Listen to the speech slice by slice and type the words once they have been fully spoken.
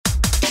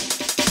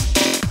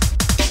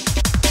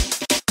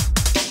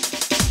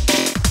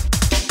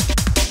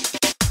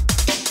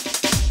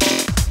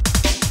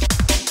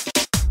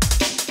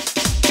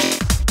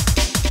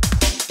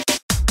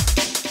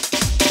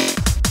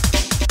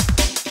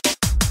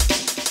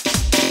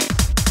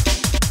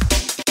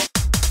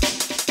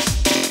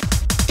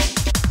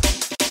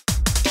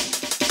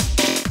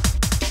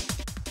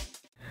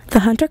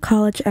The Hunter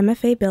College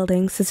MFA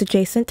building sits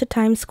adjacent to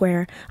Times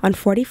Square on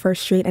 41st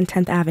Street and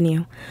 10th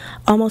Avenue.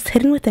 Almost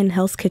hidden within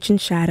Hell's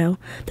Kitchen's shadow,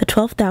 the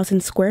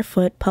 12,000 square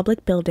foot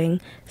public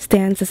building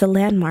stands as a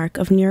landmark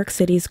of New York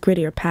City's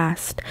grittier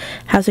past,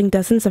 housing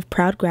dozens of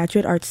proud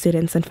graduate art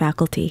students and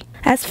faculty.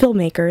 As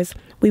filmmakers,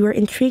 we were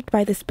intrigued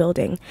by this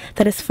building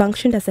that has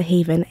functioned as a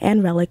haven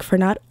and relic for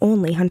not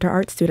only Hunter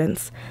art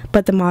students,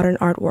 but the modern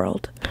art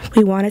world.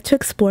 We wanted to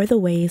explore the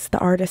ways the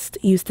artists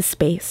use the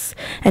space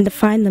and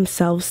define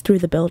themselves through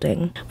the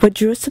building. What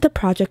drew us to the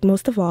project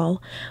most of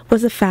all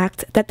was the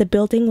fact that the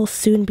building will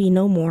soon be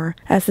no more,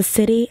 as the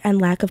city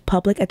and lack of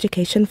public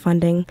education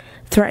funding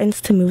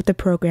threatens to move the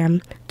program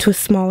to a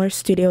smaller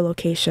studio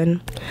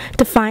location.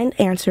 To find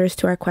answers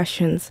to our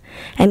questions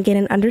and get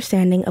an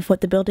understanding of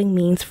what the building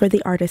means for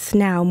the artists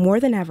now more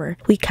than ever,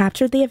 we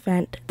captured the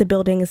event the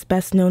building is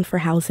best known for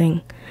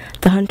housing,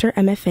 the Hunter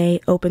MFA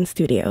Open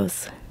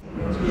Studios.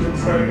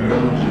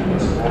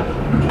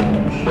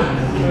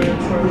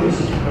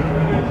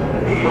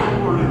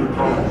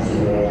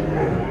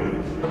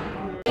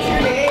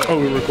 Oh,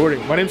 we're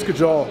recording. My name's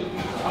Kajahl.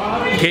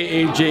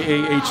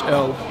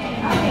 Kajahl.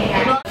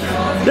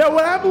 Yeah,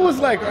 what happened was,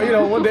 like, you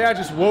know, one day I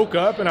just woke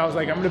up and I was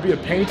like, I'm gonna be a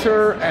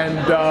painter, and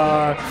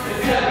I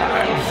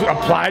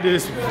applied to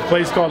this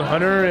place called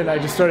Hunter, and I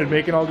just started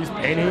making all these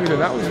paintings, and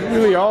that was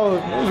really all.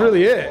 That was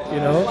really it, you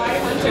know.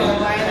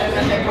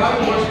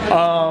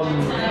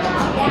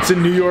 It's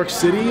in New York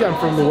City. I'm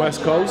from the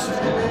West Coast.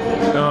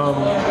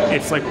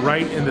 It's like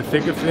right in the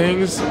thick of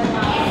things.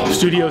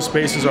 Studio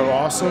spaces are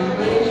awesome.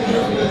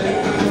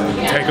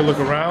 Take a look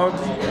around,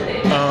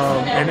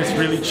 and it's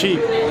really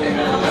cheap.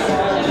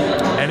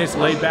 And it's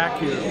laid back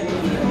here.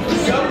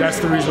 That's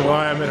the reason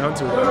why I'm in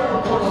Hunter.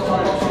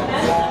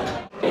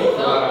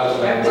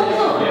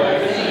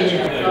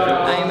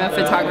 I'm a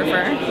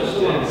photographer,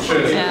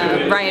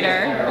 a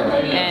writer,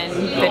 and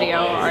video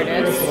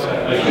artist.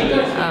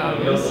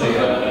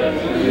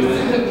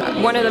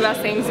 One of the best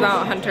things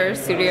about Hunter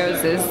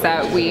Studios is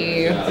that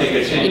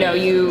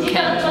you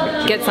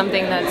can get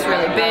something that's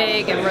really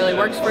big and really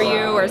works for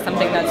you, or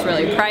something that's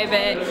really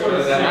private,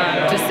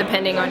 just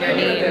depending on your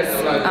needs.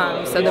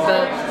 So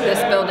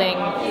this building,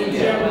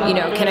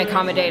 can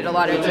accommodate a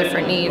lot of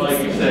different needs.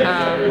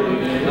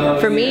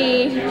 For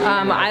me,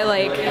 I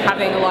like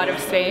having a lot of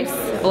space,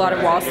 a lot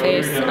of wall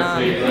space,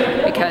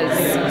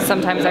 because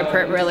sometimes I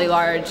print really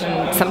large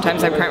and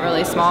sometimes I print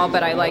really small,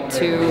 but I like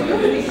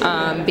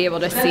to be able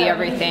to see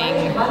everything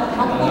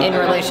in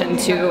relation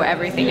to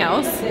everything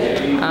else.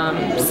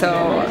 So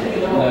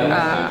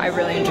I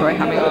really enjoy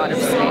having a lot of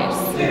space.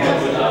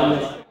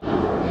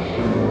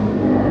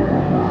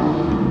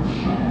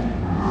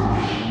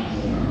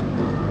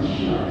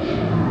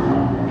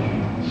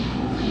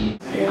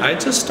 I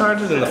just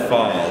started in the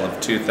fall of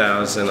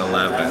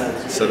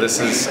 2011, so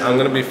I'm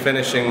going to be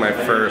finishing my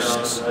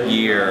first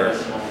year,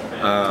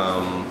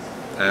 and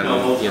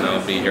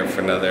be here for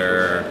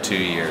another 2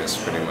 years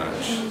pretty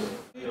much.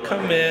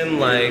 Come in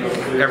like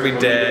every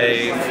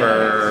day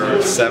for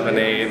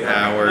 7-8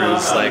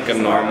 hours, like a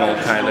normal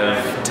kind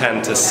of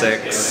 10 to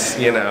 6,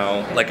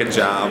 like a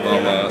job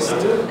almost.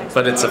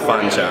 But it's a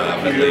fun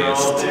job at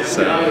least.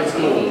 So,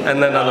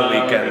 and then on the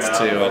weekends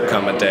too, I'll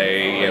come a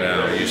day,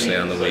 usually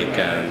on the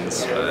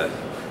weekends. But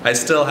I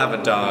still have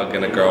a dog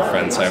and a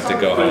girlfriend, so I have to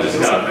go home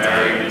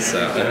sometimes.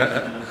 So.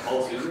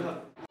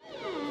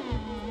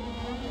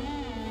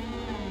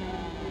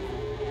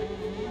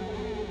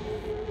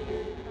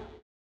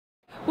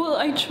 Well,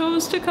 I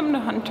chose to come to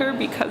Hunter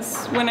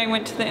because when I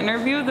went to the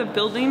interview, the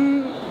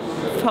building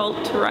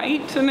felt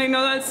right. And I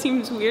know that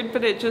seems weird,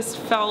 but it just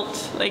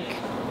felt like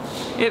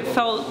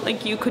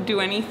you could do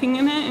anything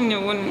in it and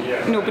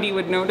nobody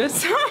would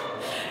notice.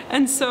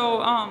 And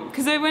so,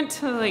 because I went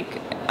to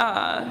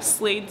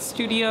Sade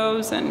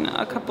Studios and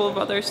a couple of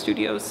other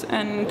studios,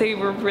 and they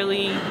were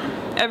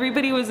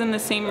everybody was in the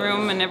same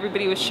room and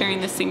everybody was sharing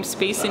the same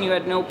space, and you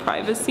had no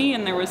privacy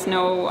and there was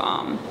no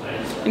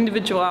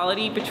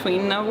individuality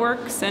between the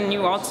works, and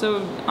you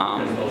also,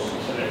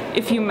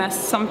 if you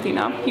messed something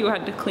up, you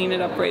had to clean it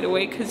up right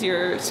away because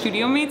your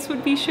studio mates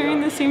would be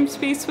sharing the same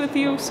space with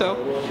you. So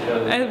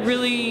I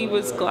really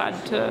was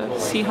glad to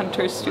see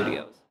Hunter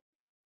Studios.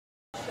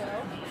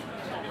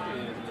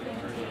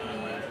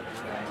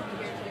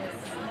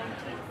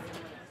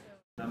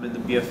 I'm in the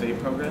BFA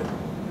program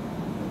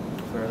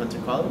for Hunter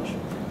College,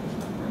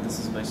 and this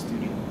is my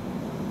studio.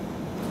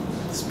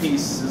 This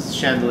piece is a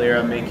chandelier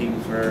I'm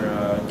making for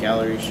a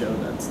gallery show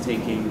that's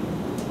taking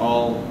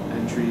all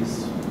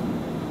entries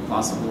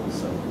possible.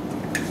 So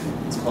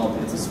it's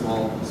a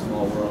small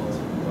world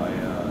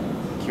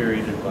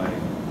curated by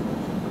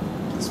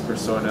this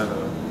persona,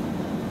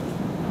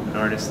 an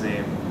artist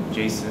named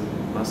Jason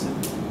Musson,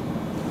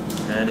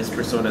 and his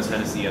persona is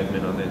Hennessy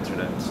Edmund on the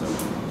internet. So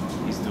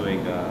he's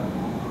doing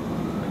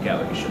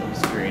gallery show.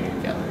 He's creating a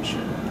gallery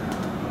show.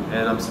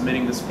 And I'm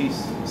submitting this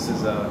piece. This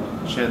is a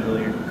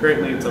chandelier.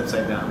 Currently it's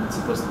upside down. It's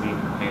supposed to be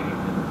hanging.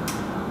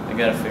 And I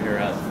gotta figure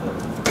out the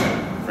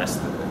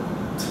rest of it.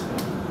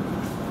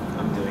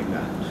 I'm doing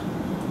that.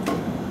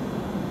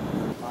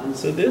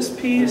 So this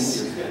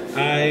piece,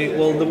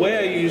 well, the way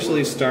I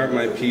usually start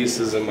my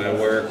pieces and my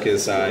work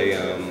is I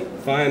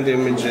find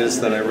images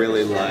that I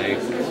really like,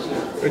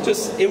 or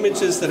just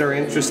images that are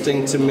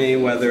interesting to me,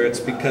 whether it's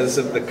because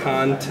of the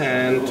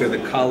content or the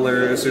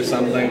colors or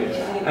something,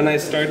 and I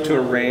start to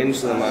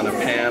arrange them on a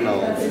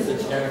panel.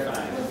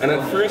 And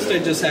at first I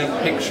just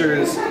have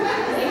pictures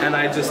and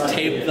I just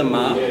tape them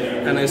up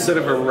and I sort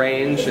of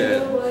arrange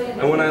it.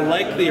 And when I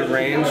like the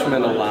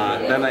arrangement a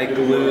lot, then I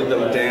glue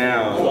them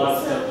down,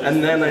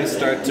 and then I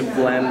start to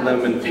blend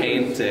them and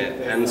paint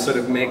it and sort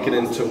of make it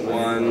into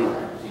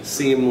one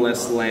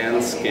seamless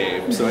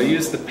landscape. So I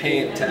use the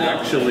paint to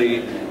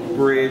actually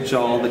bridge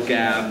all the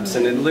gaps,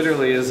 and it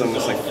literally is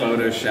almost like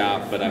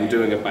Photoshop, but I'm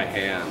doing it by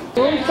hand.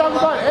 When we talk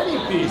about any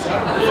piece,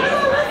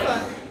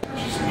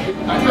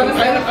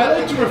 I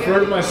like to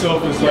refer to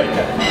myself as like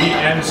the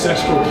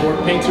ancestral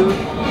court painter.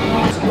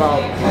 It's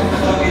about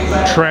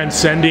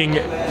transcending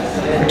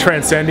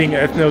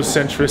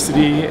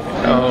ethnocentricity,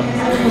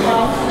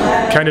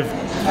 kind of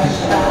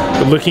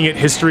looking at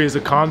history as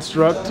a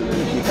construct.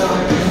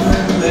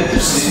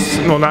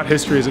 Well, not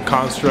history as a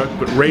construct,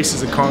 but race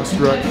as a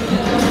construct.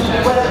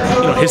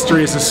 You know,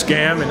 history is a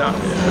scam, and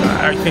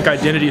I think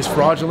identity is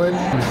fraudulent.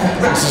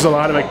 This is a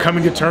lot of like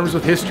coming to terms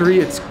with history.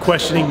 It's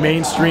questioning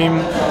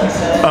mainstream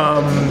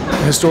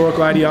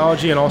historical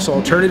ideology and also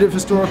alternative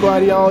historical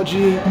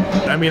ideology.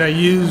 I mean, I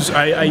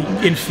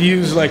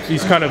infuse like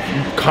these kind of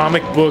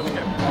comic book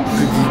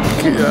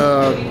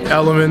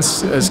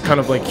elements as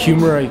kind of like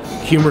humor.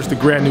 Humor's the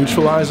grand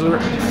neutralizer.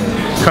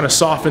 Kind of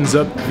softens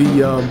up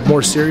the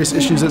more serious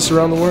issues that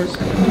surround the work.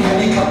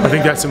 I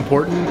think that's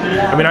important.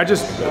 I mean, I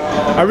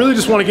really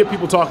just want to get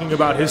people talking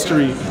about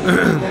history.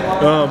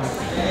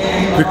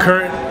 The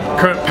current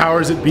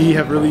powers that be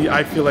have really,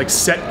 I feel like,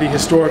 set the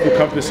historical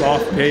compass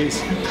off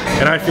pace,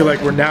 and I feel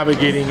like we're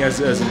navigating as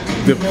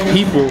the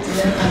people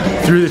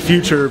through the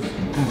future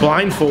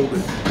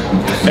blindfolded.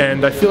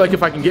 And I feel like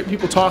if I can get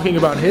people talking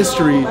about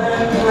history,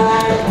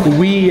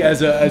 we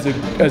as a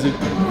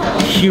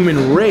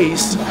human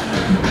race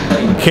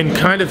can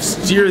kind of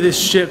steer this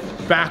ship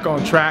back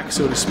on track,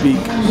 so to speak,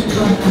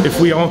 if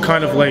we all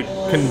kind of like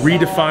can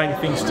redefine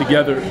things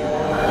together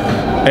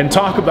and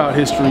talk about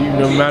history,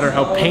 no matter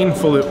how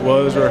painful it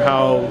was or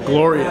how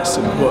glorious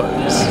it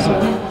was.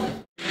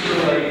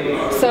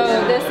 So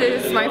this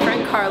is my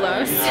friend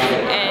Carlos,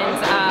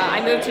 and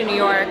I moved to New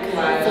York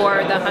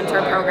for the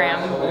Hunter program.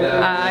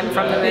 I'm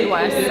from the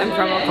Midwest. I'm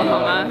from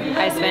Oklahoma.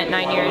 I spent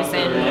 9 years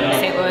in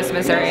St. Louis,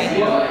 Missouri,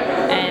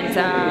 and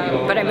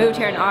but I moved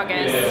here in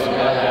August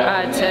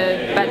to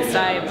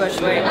Bed-Stuy,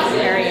 Bushwick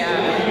area,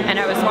 and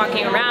I was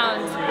walking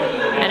around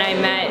and I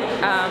met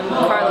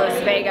Carlos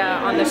Vega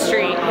on the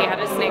street. He had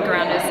a snake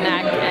around his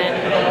neck,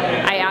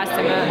 and I asked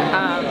him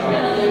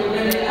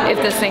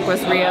if the snake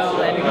was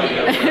real, and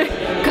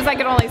because I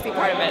could only see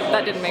part of it.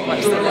 That didn't make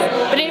much sense.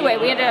 But anyway,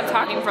 we ended up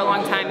talking for a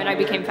long time, and I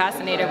became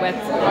fascinated with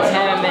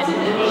him, and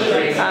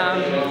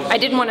I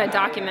didn't want to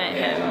document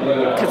him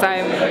because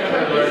I'm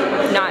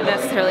not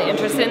necessarily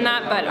interested in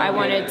that, but I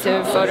wanted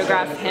to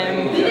photograph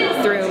him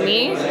through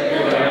me.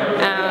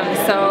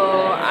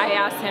 So I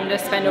asked him to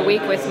spend a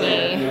week with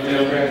me.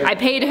 I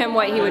paid him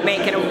what he would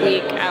make in a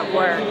week at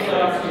work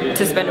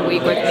to spend a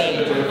week with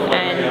me,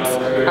 and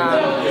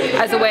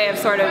as a way of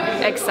sort of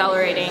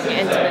accelerating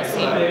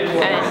intimacy.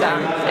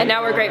 And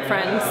now we're great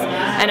friends.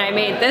 And I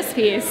made this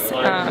piece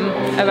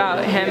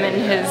about him and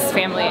his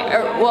family.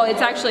 Well,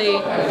 it's actually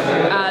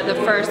the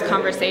first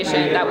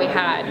conversation that we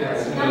had,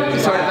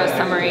 sort of a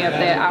summary of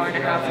the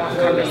hour-and-a-half long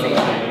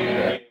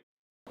conversation.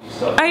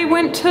 I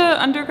went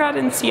to undergrad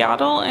in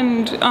Seattle,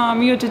 and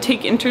you had to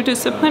take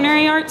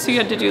interdisciplinary art, so you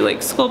had to do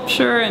like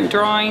sculpture and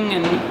drawing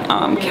and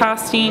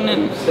casting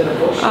and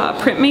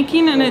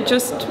printmaking, and it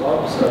just,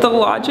 the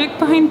logic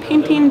behind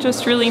painting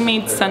just really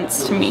made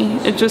sense to me.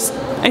 It just,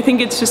 I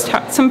think it's just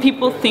how some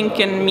people think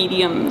in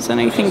mediums, and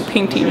I think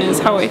painting is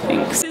how I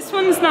think. This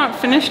one's not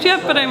finished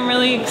yet, but I'm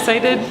really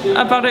excited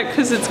about it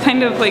because it's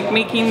kind of like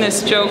making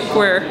this joke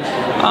where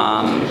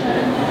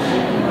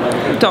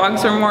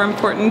dogs are more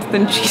important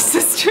than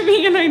Jesus to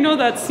me, and I know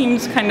that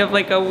seems kind of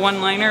like a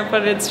one-liner,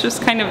 but it's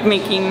just kind of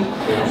making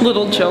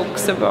little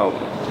jokes about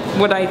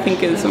what I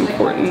think is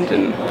important.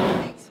 And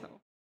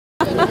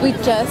we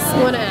just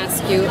want to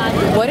ask you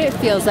what it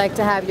feels like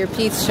to have your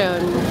piece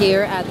shown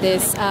here at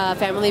this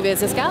family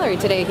business gallery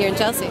today here in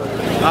Chelsea.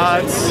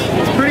 It's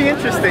pretty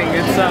interesting.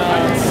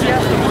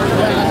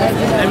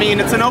 I mean,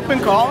 it's an open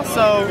call,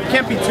 so you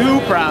can't be too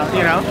proud,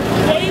 you know.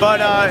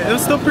 But it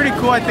was still pretty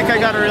cool. I think I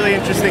got a really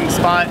interesting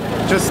spot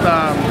just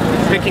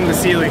picking the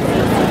ceiling.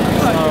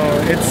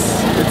 So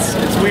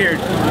it's weird.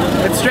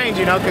 It's strange,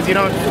 you know, because you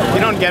don't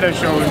get a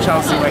show in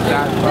Chelsea like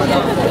that. But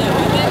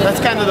that's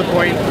kind of the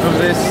point of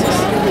this,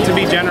 to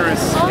be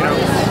generous, you know.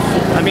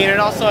 I mean,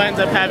 it also ends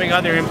up having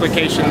other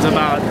implications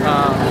about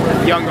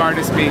young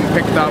artists being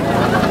picked up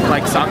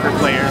like soccer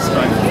players,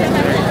 but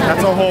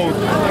that's a whole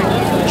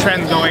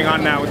trend going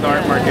on now with the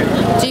art market.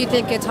 Do you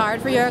think it's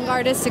hard for young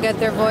artists to get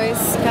their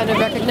voice kind of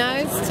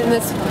recognized in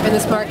this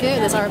market,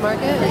 in this art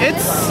market?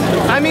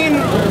 I mean,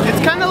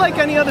 it's kind of like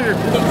any other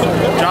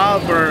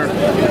job or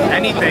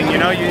anything, you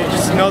know, you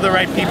just know the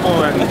right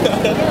people, and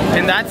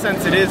in that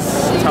sense it is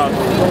tough,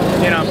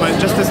 you know, but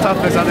just as tough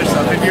as other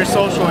stuff. If you're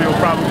social, you'll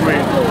probably,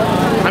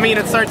 I mean,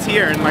 it starts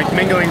here and like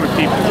mingling with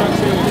people,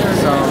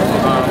 so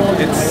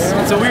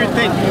it's a weird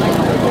thing.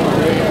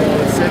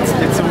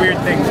 It's a weird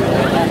thing.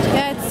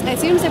 Yeah, it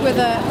seems like with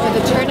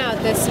a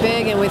turnout this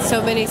big and with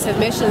so many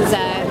submissions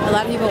that a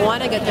lot of people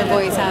want to get their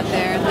voice out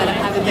there that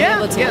haven't been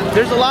able to. Yeah,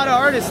 there's a lot of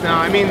artists now.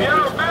 I mean,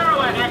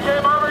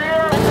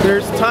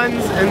 there's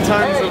tons and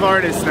tons of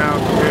artists now.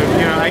 And,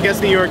 you know, I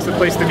guess New York's the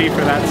place to be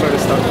for that sort of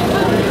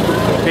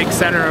stuff. Big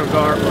center of the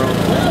art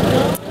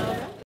world.